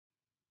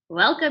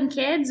Welcome,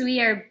 kids.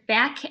 We are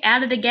back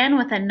at it again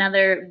with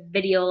another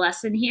video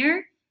lesson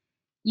here.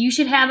 You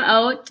should have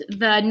out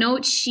the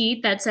note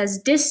sheet that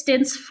says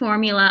distance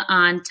formula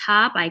on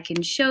top. I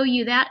can show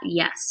you that.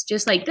 Yes,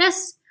 just like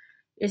this.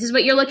 This is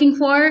what you're looking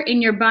for in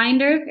your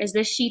binder, is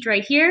this sheet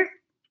right here.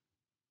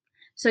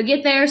 So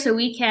get there so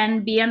we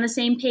can be on the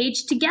same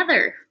page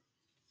together.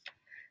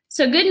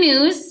 So good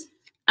news,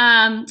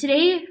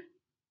 today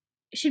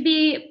should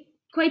be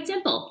quite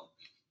simple.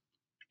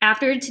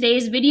 After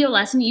today's video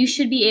lesson, you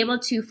should be able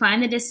to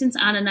find the distance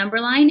on a number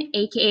line,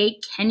 aka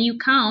can you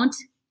count?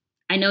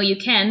 I know you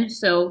can,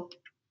 so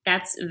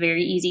that's a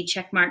very easy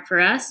check mark for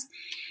us.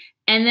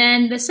 And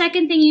then the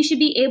second thing you should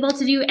be able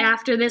to do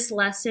after this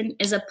lesson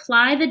is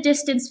apply the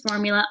distance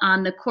formula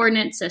on the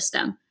coordinate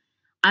system.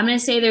 I'm going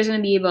to say there's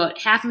going to be about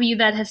half of you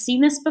that have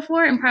seen this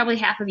before and probably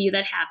half of you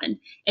that haven't.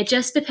 It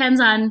just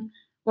depends on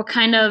what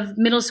kind of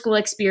middle school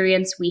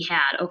experience we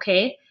had,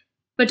 okay?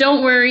 But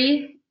don't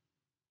worry.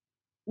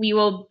 We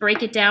will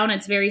break it down.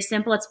 It's very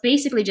simple. It's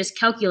basically just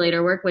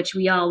calculator work, which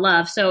we all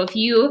love. So if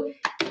you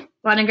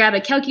want to grab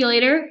a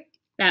calculator,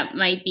 that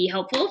might be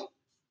helpful.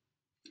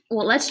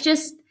 Well, let's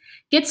just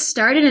get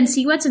started and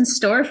see what's in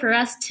store for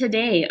us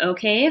today,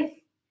 okay?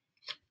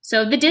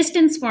 So the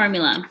distance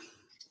formula.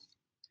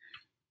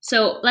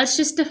 So let's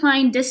just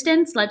define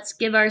distance. Let's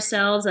give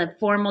ourselves a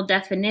formal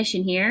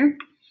definition here.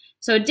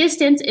 So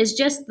distance is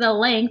just the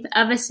length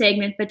of a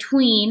segment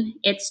between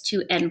its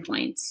two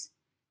endpoints.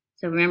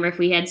 So remember, if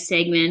we had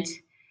segment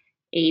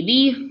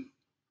AB,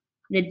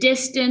 the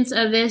distance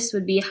of this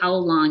would be how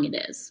long it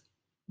is.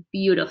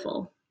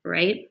 Beautiful,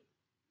 right?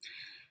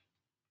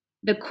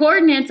 The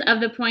coordinates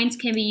of the points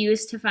can be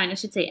used to find, I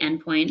should say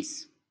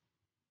endpoints,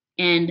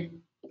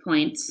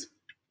 endpoints,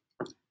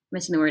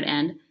 missing the word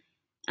end,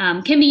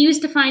 can be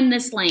used to find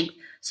this length.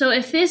 So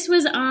if this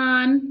was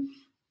on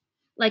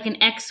like an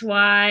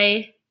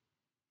XY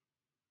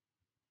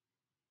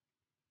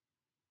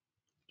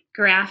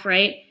graph,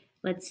 right?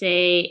 Let's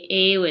say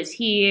A was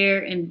here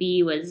and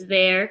B was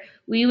there.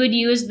 We would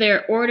use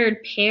their ordered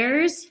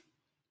pairs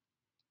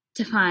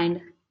to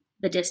find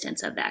the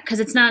distance of that, because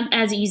it's not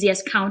as easy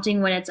as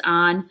counting when it's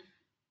on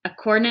a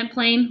coordinate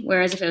plane,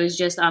 whereas if it was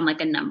just on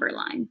like a number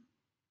line.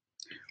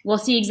 We'll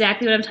see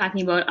exactly what I'm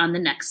talking about on the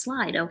next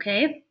slide,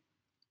 okay?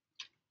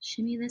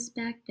 Shimmy this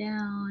back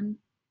down.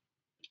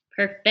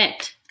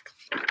 Perfect.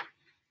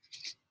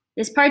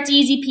 This part's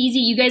easy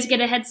peasy. You guys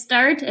get a head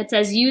start. It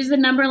says use the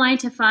number line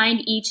to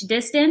find each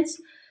distance.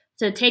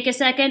 So take a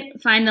second,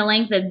 find the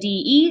length of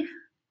DE,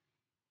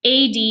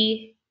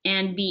 AD,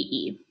 and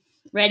BE.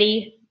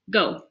 Ready,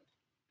 go.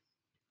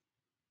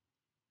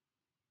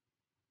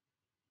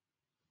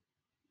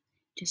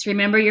 Just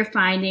remember you're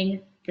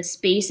finding the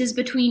spaces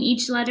between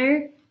each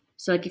letter.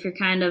 So like if you're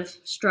kind of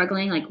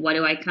struggling, like what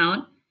do I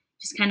count?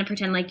 Just kind of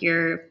pretend like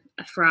you're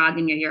a frog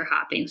and you're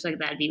hopping. So like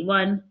that'd be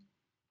 1,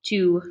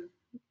 2,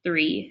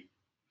 3,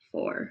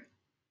 4.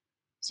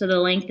 So the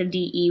length of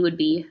DE would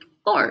be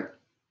 4.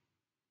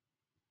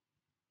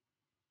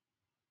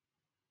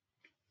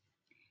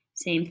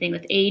 Same thing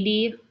with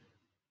AD,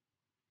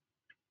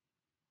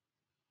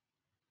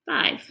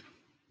 5.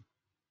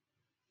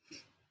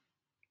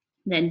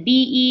 Then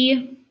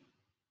BE,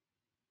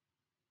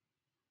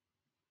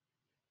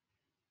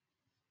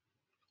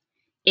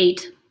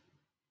 8.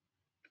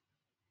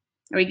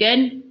 Are we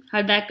good?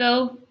 How'd that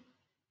go?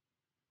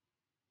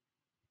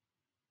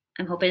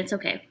 I'm hoping it's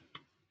okay.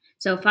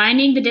 So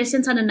finding the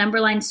distance on a number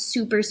line is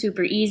super,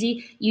 super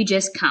easy. You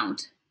just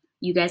count.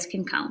 You guys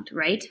can count,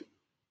 right?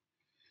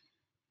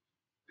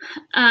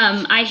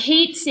 I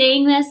hate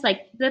saying this,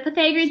 like the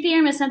Pythagorean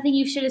theorem is something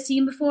you should have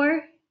seen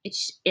before. It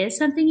is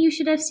something you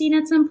should have seen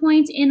at some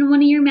point in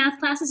one of your math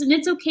classes, and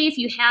it's okay if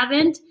you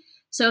haven't.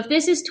 So if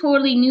this is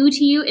totally new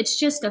to you, it's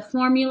just a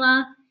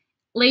formula.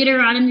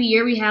 Later on in the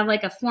year, we have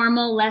like a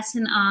formal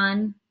lesson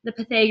on the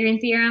Pythagorean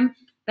theorem.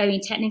 But I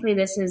mean, technically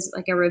this is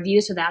like a review,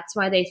 so that's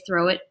why they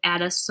throw it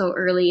at us so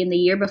early in the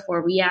year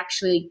before we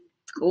actually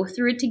go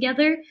through it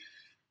together.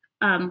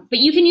 But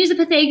you can use the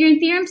Pythagorean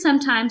theorem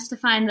sometimes to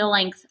find the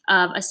length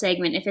of a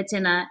segment if it's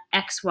in a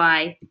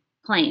XY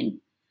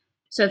plane.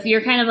 So if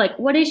you're kind of like,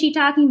 what is she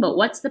talking about?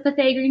 What's the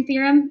Pythagorean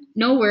theorem?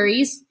 No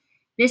worries.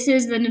 This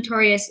is the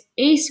notorious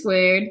a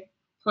squared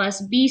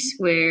plus b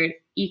squared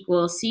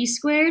equals c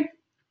squared.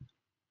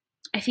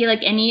 I feel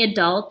like any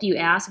adult you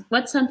ask,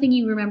 what's something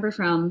you remember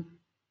from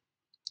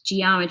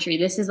geometry?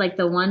 This is like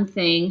the one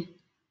thing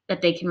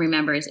that they can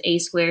remember is a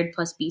squared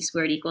plus b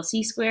squared equals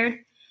c squared.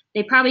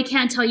 They probably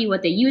can't tell you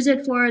what they use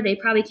it for. They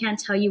probably can't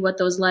tell you what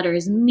those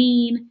letters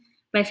mean,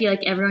 but I feel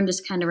like everyone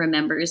just kind of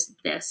remembers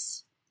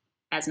this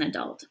as an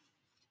adult.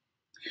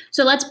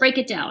 So let's break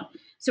it down.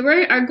 So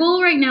our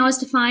goal right now is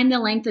to find the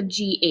length of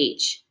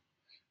GH.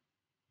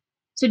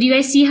 So do you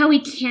guys see how we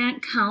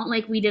can't count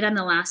like we did on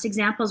the last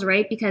examples,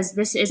 right? Because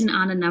this isn't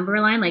on a number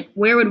line. Like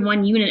where would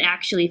one unit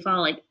actually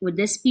fall? Like would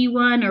this be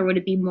 1 or would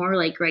it be more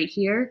like right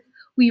here?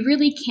 We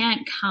really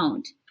can't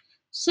count.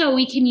 So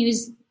we can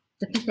use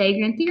the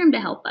Pythagorean theorem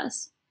to help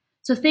us.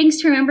 So things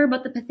to remember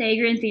about the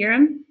Pythagorean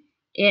theorem,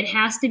 it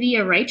has to be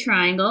a right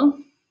triangle.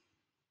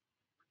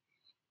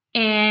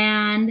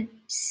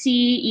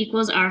 C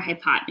equals our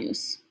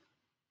hypotenuse.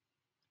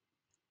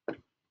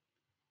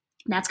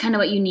 That's kind of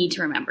what you need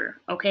to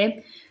remember,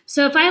 okay?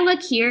 So if I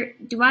look here,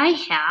 do I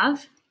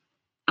have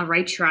a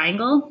right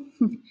triangle?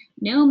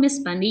 No, Miss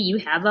Bundy, you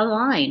have a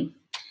line.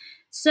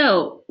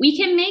 So we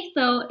can make,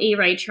 though, a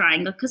right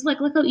triangle, because look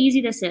how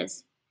easy this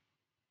is.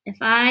 If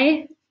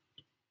I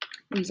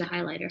use a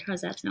highlighter,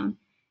 how's that sound?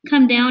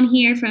 Come down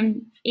here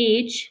from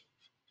H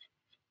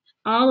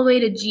all the way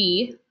to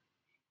G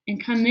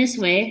and come this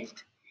way.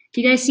 Do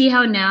you guys see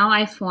how now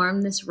I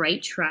form this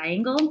right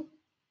triangle?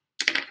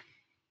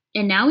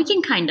 And now we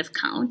can kind of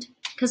count,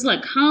 because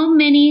look, how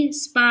many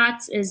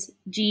spots is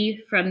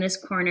G from this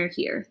corner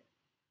here?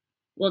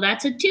 Well,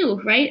 that's a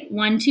 2, right?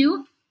 1,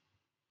 2.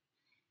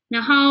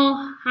 Now,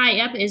 how high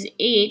up is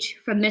H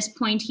from this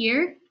point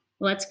here?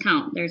 Well, let's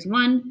count. There's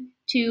 1,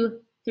 2,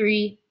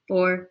 3,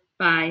 4,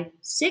 5,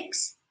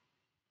 6.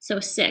 So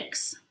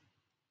 6.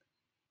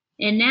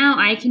 And now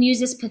I can use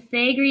this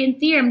Pythagorean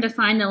theorem to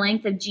find the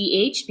length of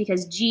GH,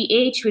 because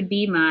GH would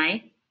be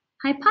my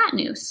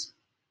hypotenuse.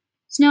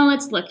 So now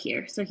let's look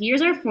here. So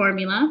here's our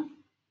formula.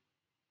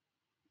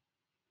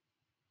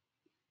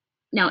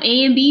 Now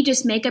A and B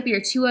just make up your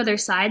two other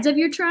sides of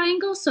your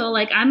triangle. So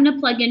like I'm going to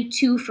plug in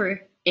 2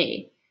 for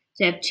A.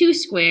 So I have 2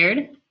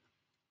 squared.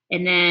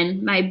 And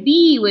then my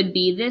B would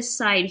be this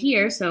side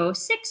here, so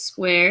 6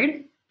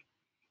 squared.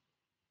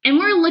 And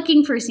we're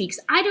looking for C,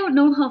 because I don't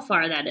know how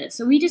far that is.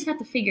 So we just have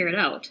to figure it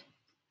out.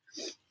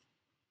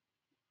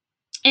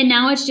 And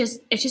now it's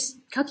just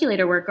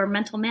calculator work or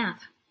mental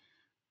math.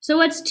 So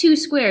what's 2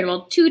 squared?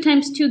 Well, 2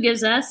 times 2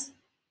 gives us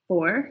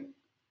 4.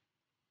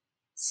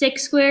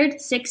 6 squared,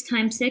 6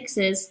 times 6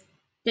 is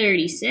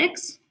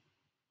 36.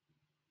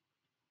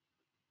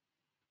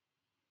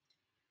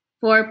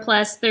 4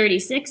 plus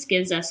 36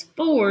 gives us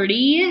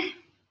 40.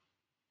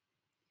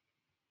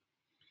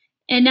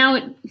 And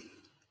now,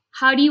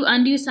 how do you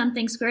undo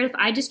something squared? If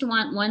I just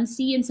want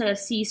 1c instead of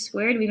c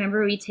squared,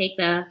 remember we take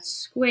the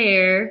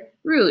square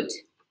root.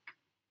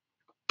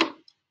 I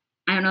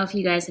don't know if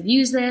you guys have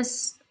used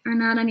this or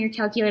not on your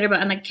calculator,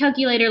 but on a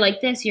calculator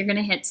like this, you're going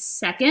to hit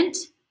second,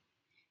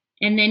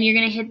 and then you're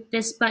going to hit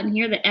this button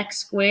here, the x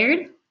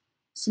squared.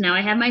 So now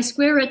I have my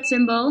square root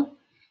symbol,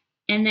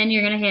 and then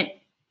you're going to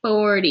hit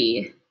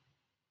 40,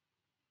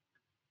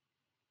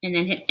 and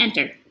then hit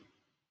enter.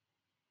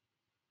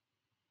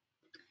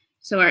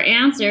 So our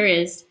answer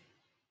is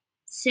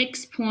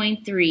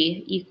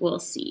 6.3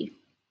 equals C.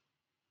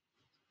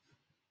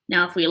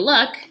 Now if we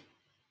look,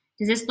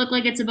 does this look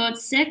like it's about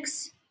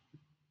 6?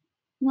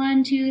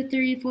 1, 2,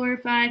 3, 4,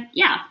 5.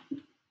 Yeah,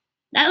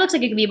 that looks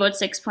like it could be about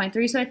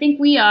 6.3. So I think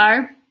we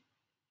are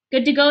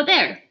good to go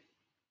there.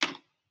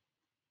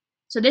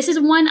 So this is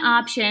one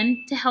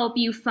option to help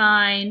you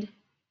find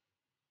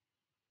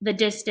the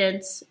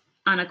distance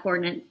on a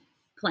coordinate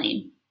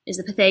plane, is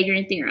the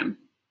Pythagorean theorem.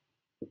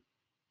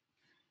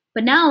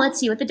 But now let's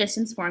see what the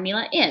distance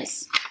formula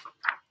is.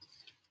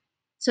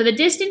 So the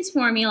distance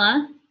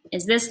formula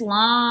is this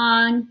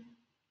long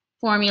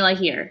formula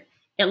here.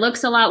 It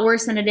looks a lot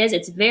worse than it is.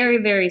 It's very,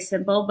 very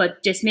simple,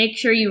 but just make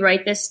sure you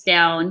write this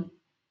down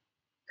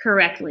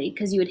correctly,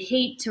 because you would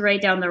hate to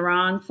write down the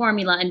wrong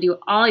formula and do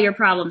all your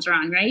problems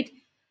wrong, right?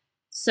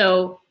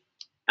 So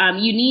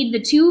you need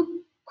the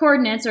 2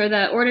 coordinates or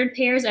the ordered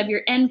pairs of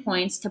your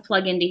endpoints to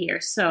plug into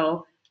here.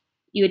 So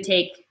you would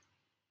take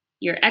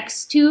your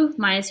x2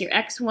 minus your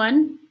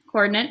x1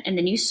 coordinate, and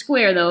then you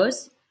square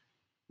those.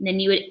 And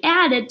then you would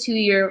add it to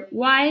your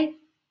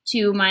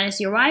y2 minus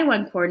your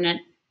y1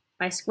 coordinate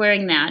by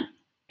squaring that.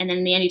 And then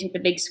in the end, you take the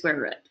big square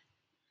root.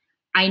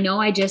 I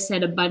know I just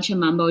said a bunch of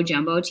mumbo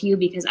jumbo to you,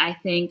 because I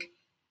think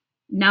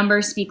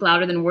numbers speak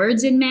louder than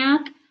words in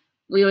math.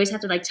 We always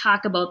have to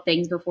talk about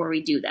things before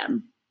we do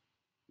them.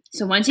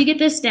 So once you get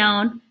this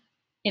down,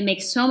 it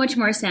makes so much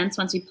more sense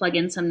once we plug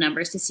in some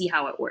numbers to see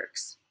how it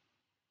works.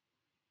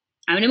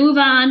 I'm going to move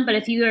on, but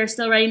if you are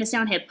still writing this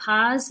down, hit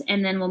pause,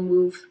 and then we'll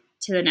move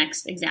to the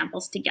next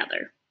examples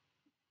together.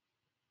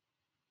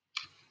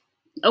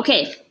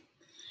 Okay,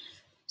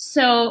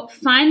 so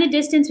find the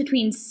distance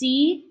between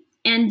C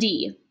and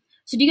D.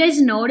 So do you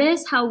guys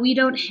notice how we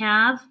don't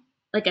have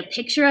a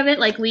picture of it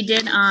like we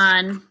did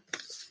on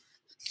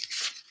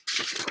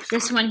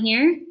this one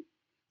here?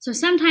 So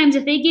sometimes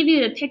if they give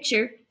you the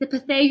picture, the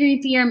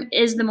Pythagorean theorem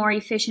is the more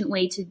efficient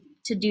way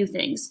to do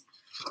things.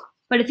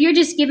 But if you're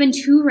just given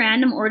 2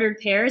 random ordered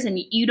pairs and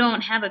you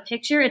don't have a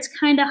picture, it's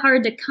kind of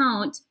hard to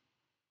count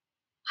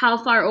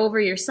how far over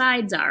your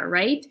sides are,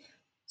 right?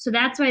 So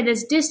that's why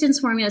this distance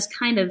formula is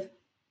kind of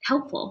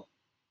helpful.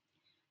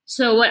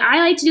 So what I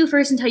like to do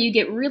first, until you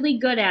get really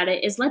good at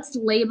it, is let's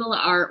label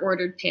our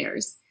ordered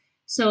pairs.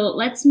 So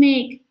let's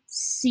make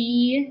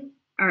C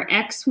our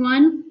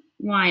x1,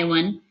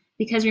 y1,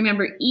 because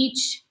remember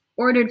each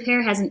ordered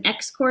pair has an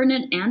x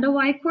coordinate and a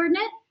y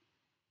coordinate.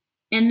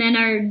 And then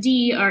our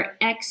D are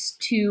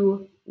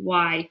x2,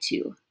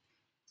 y2.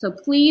 So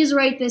please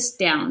write this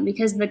down,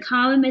 because the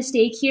common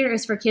mistake here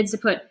is for kids to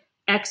put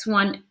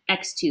x1,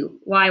 x2,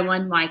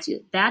 y1,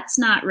 y2. That's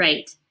not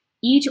right.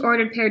 Each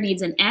ordered pair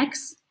needs an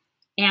x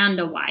and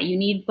a y. You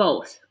need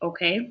both,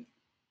 okay?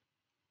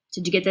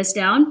 Did you get this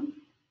down?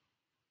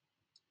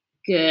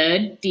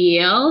 Good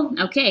deal.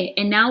 Okay,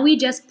 and now we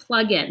just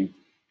plug in.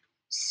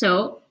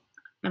 So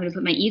I'm going to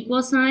put my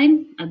equal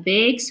sign, a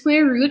big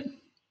square root,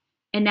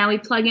 and now we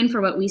plug in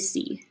for what we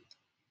see.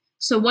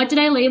 So what did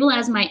I label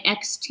as my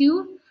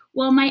x2?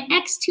 Well, my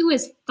x2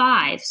 is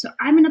 5, so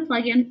I'm going to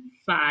plug in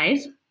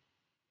 5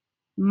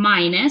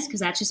 minus, because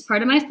that's just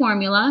part of my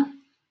formula.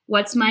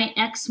 What's my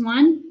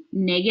x1?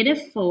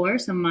 -4,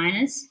 so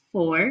minus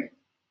 4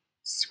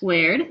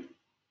 squared.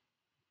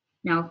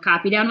 Now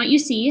copy down what you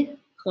see,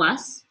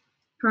 plus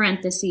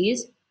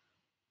parentheses.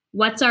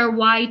 What's our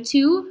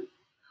y2?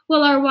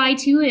 Well, our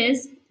y2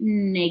 is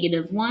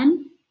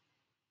 -1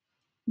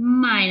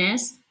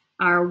 minus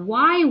our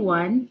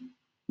y1,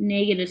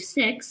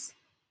 -6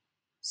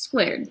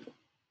 squared.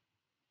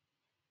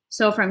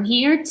 So from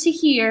here to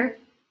here,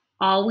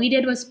 all we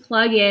did was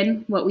plug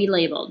in what we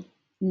labeled,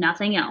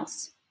 nothing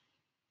else.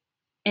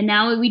 And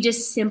now we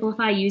just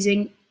simplify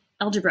using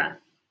algebra.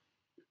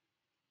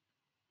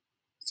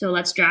 So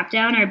let's drop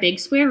down our big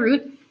square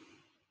root.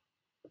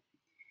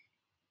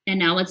 And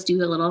now let's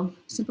do a little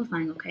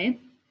simplifying, okay?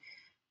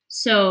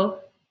 So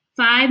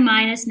 5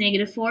 minus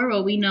 -4,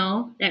 well, we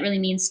know that really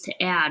means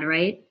to add,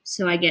 right?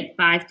 So I get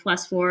 5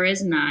 plus 4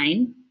 is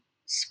 9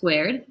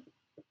 squared,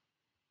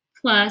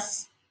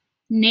 plus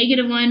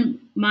 -1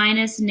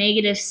 minus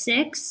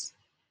 -6.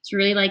 It's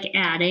really like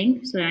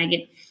adding, so I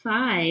get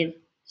 5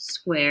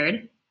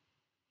 squared.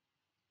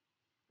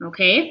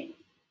 Okay,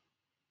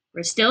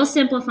 we're still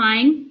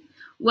simplifying.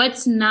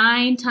 What's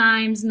 9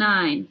 times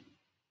 9?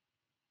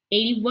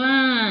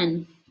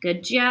 81.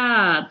 Good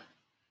job.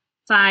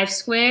 5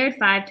 squared,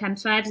 5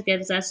 times 5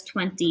 gives us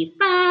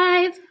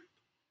 25.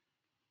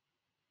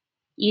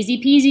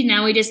 Easy peasy,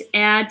 now we just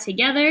add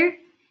together.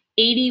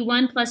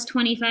 81 plus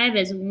 25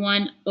 is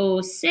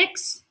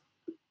 106.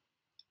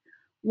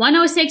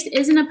 106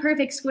 isn't a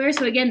perfect square,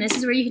 so again, this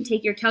is where you can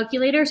take your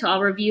calculator, so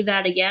I'll review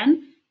that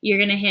again. You're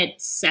gonna hit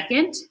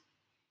second,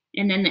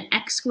 and then the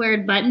x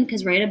squared button,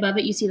 because right above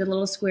it you see the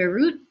little square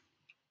root,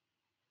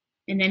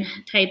 and then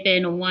type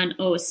in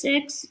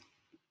 106.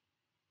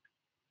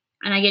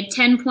 And I get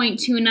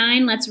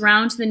 10.29. Let's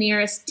round to the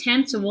nearest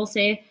tenth. So we'll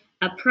say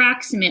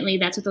approximately,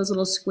 that's what those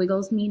little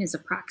squiggles mean, is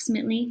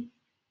approximately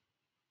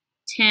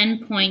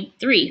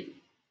 10.3.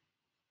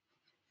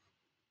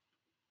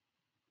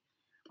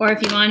 Or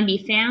if you want to be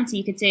fancy,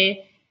 you could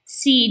say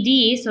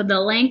CD, so the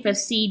length of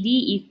CD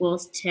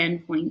equals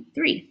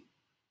 10.3.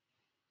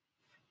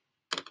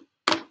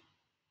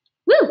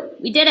 Woo,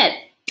 we did it.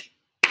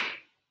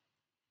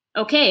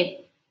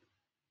 Okay,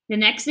 the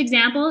next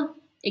example,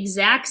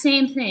 exact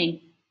same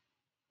thing.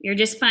 You're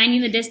just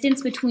finding the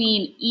distance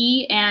between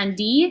E and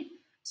D.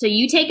 So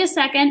you take a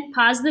second,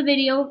 pause the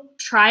video,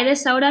 try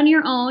this out on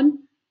your own,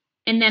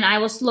 and then I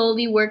will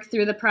slowly work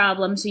through the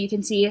problem so you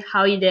can see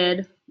how you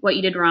did, what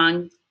you did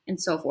wrong, and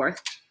so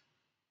forth.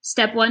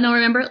 Step 1, though,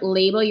 remember,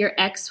 label your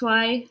your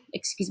x1,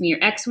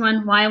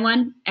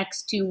 y1,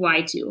 x2,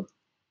 y2.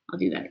 I'll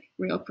do that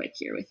real quick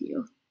here with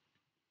you.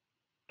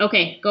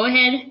 Okay, go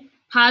ahead,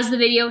 pause the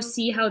video,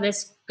 see how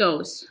this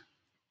goes.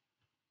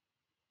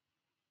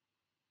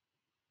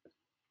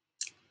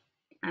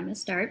 I'm going to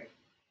start.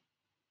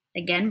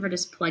 Again, we're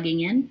just plugging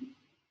in.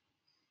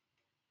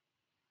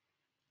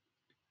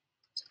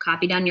 So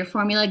copy down your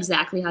formula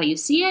exactly how you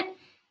see it,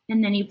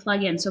 and then you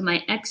plug in. So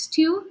my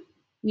x2,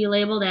 we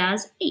labeled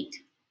as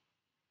 8.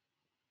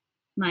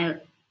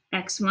 My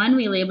x1,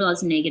 we labeled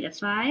as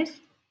 -5.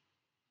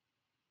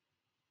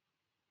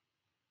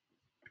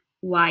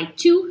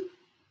 y2,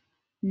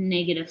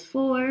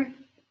 -4.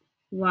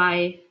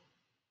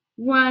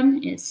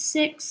 y1 is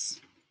 6.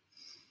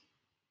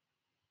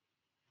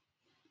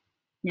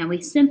 Now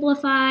we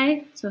simplify,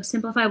 so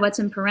simplify what's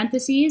in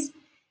parentheses.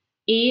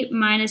 8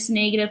 minus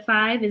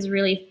 -5 is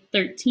really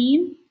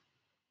 13.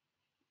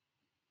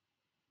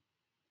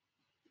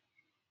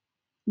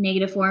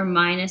 -4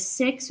 minus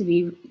 6 would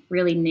be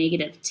really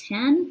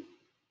 -10.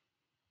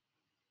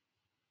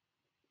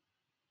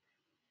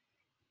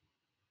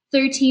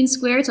 13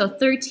 squared, so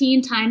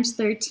 13 times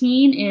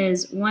 13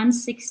 is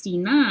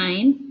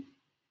 169,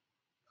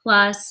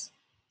 plus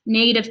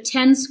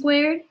 -10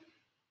 squared.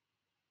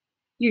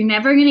 You're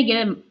never going to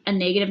get a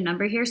negative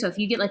number here. So if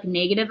you get like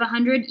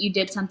 -100, you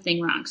did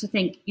something wrong. So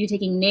think you're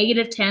taking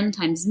 -10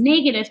 times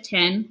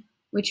 -10,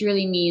 which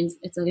really means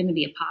it's going to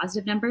be a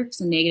positive number.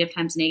 So negative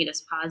times negative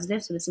is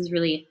positive. So this is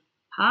really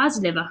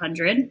positive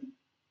 100.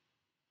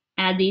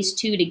 Add these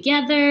two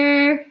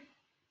together.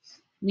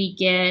 We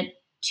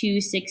get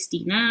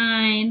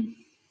 269.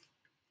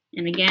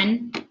 And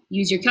again,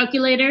 use your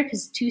calculator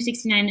because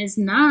 269 is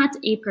not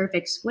a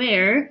perfect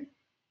square.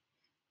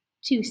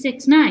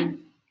 269.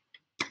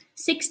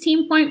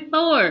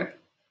 16.4.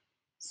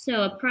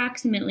 So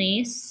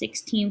approximately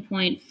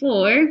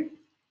 16.4.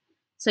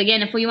 So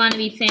again, if we want to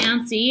be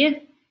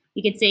fancy,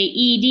 we could say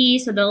ED.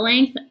 So the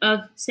length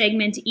of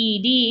segment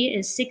ED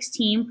is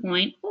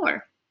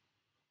 16.4.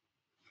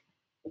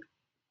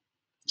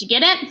 Did you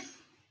get it?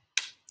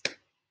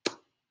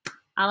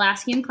 I'll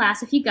ask you in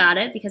class if you got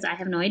it because I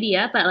have no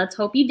idea, but let's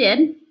hope you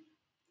did.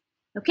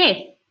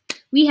 Okay,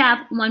 We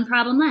have one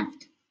problem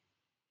left.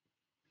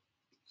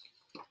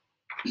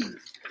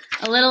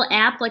 A little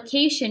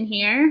application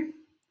here.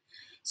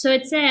 So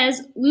it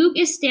says, Luke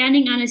is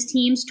standing on his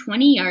team's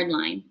 20-yard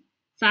line,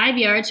 5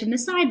 yards from the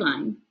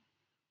sideline,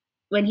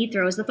 when he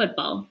throws the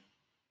football.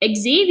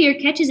 Xavier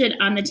catches it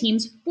on the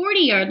team's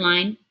 40-yard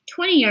line,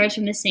 20 yards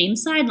from the same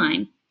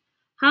sideline.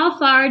 How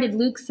far did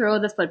Luke throw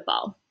the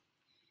football?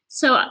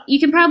 So you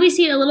can probably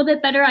see it a little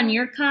bit better on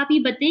your copy,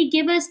 but they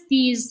give us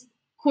these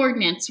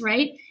coordinates,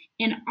 right?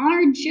 And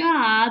our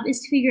job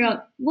is to figure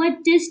out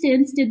what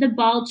distance did the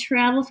ball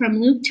travel from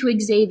Luke to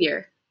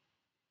Xavier.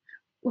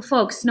 Well,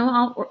 folks,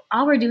 no,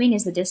 all we're doing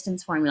is the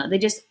distance formula. They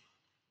just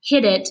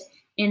hid it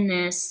in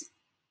this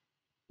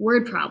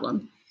word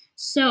problem.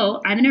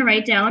 So I'm going to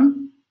write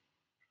down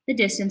the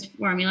distance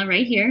formula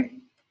right here.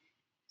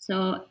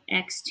 So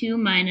x2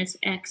 minus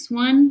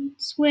x1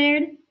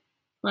 squared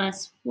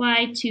plus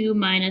y2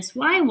 minus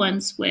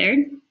y1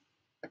 squared.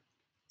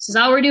 This is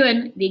all we're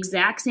doing, the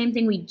exact same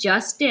thing we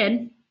just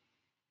did.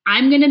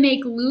 I'm going to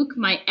make Luke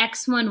my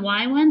x1,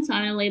 y1, so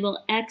I'm going to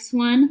label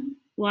x1,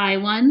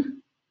 y1,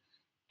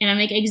 and I'll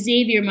make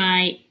Xavier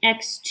my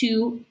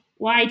x2,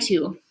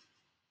 y2.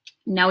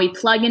 Now we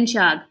plug and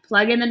chug.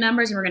 Plug in the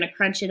numbers and we're going to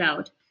crunch it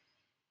out.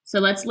 So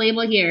let's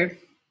label here.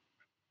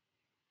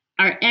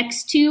 Our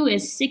x2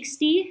 is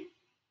 60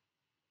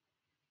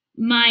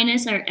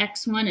 minus our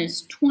x1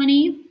 is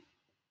 20.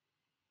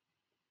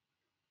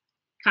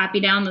 Copy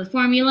down the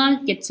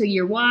formula, get to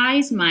your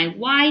y's. My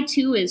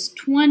y2 is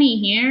 20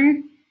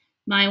 here.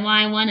 My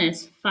y1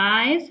 is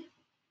 5.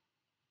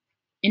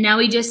 And now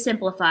we just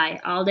simplify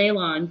all day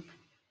long.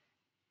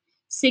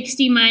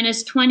 60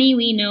 minus 20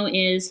 we know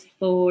is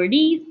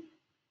 40.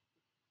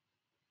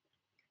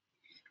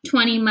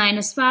 20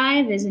 minus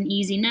 5 is an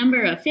easy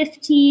number of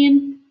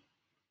 15.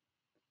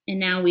 And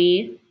now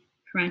we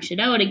crunch it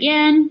out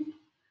again.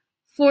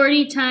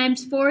 40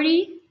 times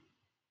 40,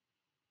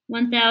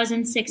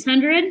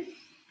 1,600.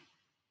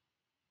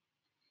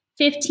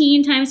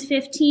 15 times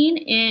 15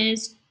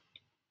 is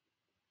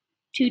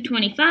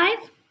 225.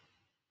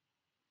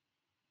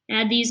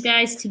 Add these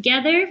guys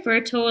together for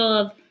a total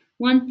of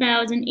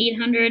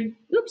 1,800,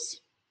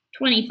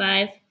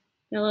 25. Got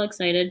a little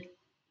excited.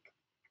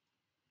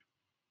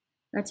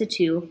 That's a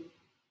 2.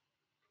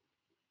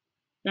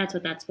 That's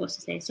what that's supposed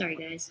to say. Sorry,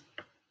 guys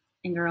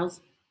and girls.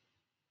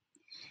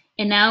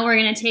 And now we're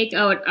going to take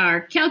out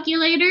our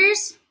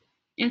calculators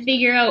and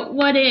figure out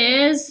what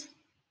is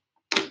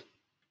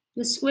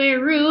the square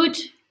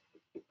root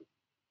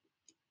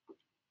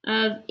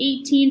of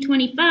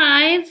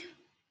 1825.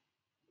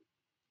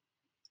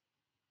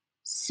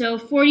 So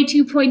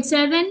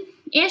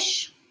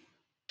 42.7-ish.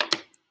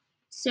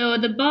 So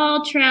the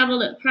ball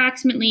traveled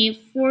approximately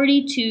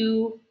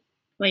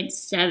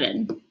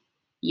 42.7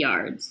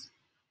 yards.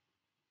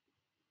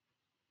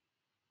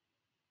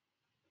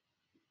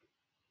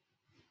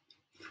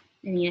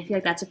 I mean, I feel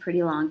like that's a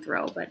pretty long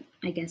throw, but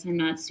I guess I'm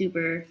not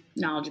super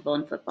knowledgeable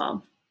in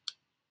football.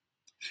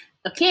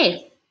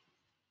 Okay,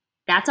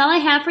 that's all I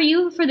have for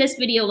you for this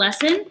video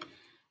lesson.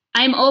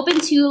 I'm open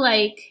to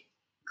like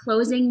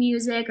closing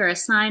music or a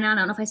sign on.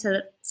 I don't know if I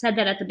said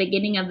that at the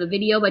beginning of the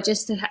video, but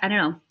just to, I don't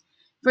know.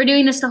 If we're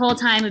doing this the whole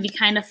time, it'd be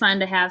kind of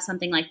fun to have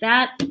something like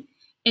that.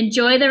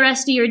 Enjoy the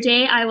rest of your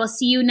day. I will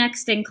see you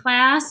next in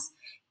class.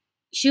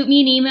 Shoot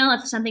me an email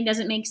if something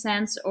doesn't make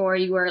sense or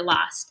you are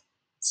lost.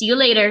 See you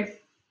later.